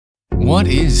What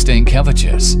is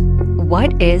Stankevicius?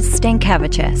 What is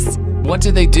Stankevicius? What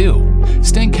do they do?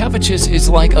 Stankevicius is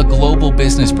like a global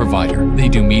business provider. They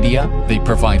do media, they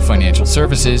provide financial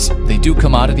services, they do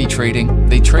commodity trading,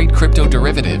 they trade crypto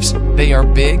derivatives. They are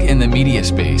big in the media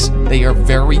space. They are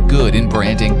very good in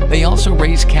branding. They also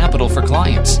raise capital for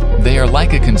clients. They are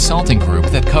like a consulting group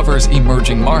that covers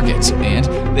emerging markets,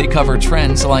 and they cover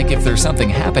trends like if there's something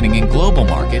happening in global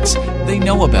markets, they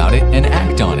know about it and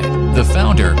act on it. The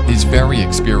founder is very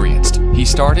experienced. He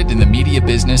started in the media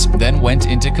business, then went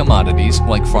into commodities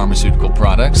like pharmaceutical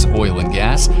products, oil and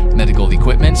gas, medical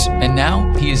equipment, and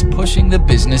now he is pushing the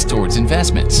business towards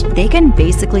investments. They can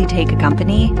basically take a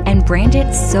company and brand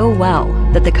it so well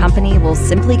that the company will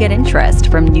simply get interest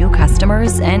from new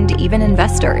customers and even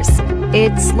investors.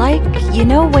 It's like, you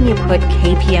know, when you put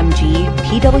KPMG,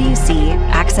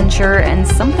 PwC, Accenture, and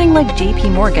something like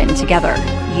JP Morgan together.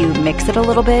 You mix it a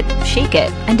little bit, shake it,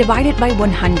 and divide it by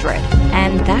 100.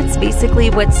 And that's basically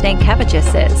what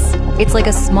Stankevicius is. It's like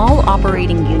a small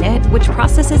operating unit which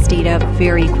processes data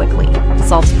very quickly,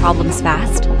 solves problems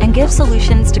fast, and gives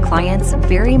solutions to clients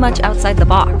very much outside the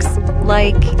box.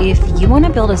 Like, if you want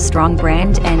to build a strong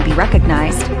brand and be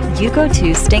recognized, you go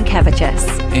to Stankevicius.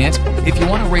 And if you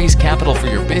want to raise capital for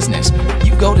your business,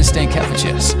 you go to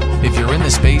Stankevicius. If you're in the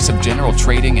space of general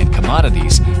trading and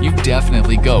commodities, you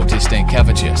definitely go to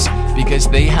Stankevicius because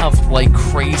they have like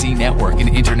crazy network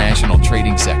in international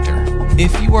trading sector.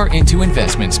 If you are into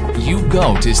investments, you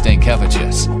go to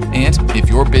Stankevicius. And if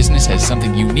your business has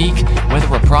something unique,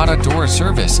 whether a product or a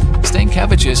service,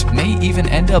 Stankevicius may even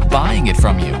end up buying it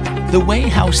from you. The way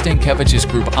how Stankevicius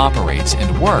Group operates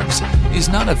and works is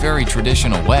not a very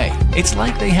traditional way. It's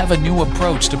like they have a new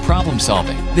approach to problem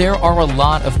solving. There are a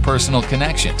lot of personal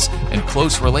connections and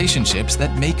close relationships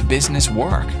that make business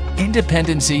work.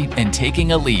 Independency and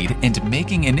taking a lead and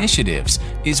making initiatives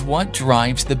is what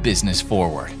drives the business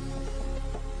forward.